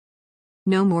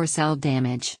No more cell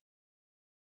damage.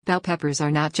 Bell peppers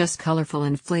are not just colorful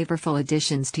and flavorful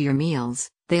additions to your meals,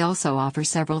 they also offer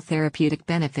several therapeutic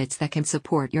benefits that can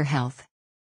support your health.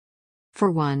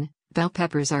 For one, bell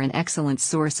peppers are an excellent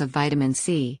source of vitamin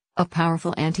C, a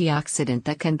powerful antioxidant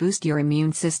that can boost your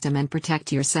immune system and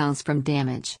protect your cells from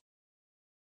damage.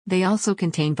 They also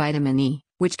contain vitamin E,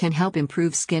 which can help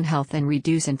improve skin health and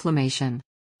reduce inflammation.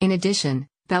 In addition,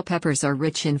 bell peppers are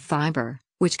rich in fiber,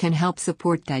 which can help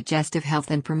support digestive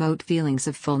health and promote feelings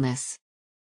of fullness.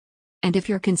 And if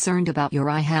you're concerned about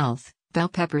your eye health, bell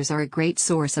peppers are a great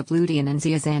source of lutein and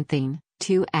zeaxanthin,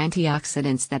 two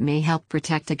antioxidants that may help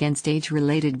protect against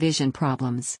age-related vision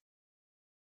problems.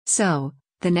 So,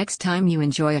 the next time you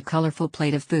enjoy a colorful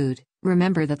plate of food,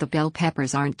 remember that the bell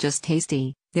peppers aren't just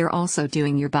tasty, they're also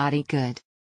doing your body good.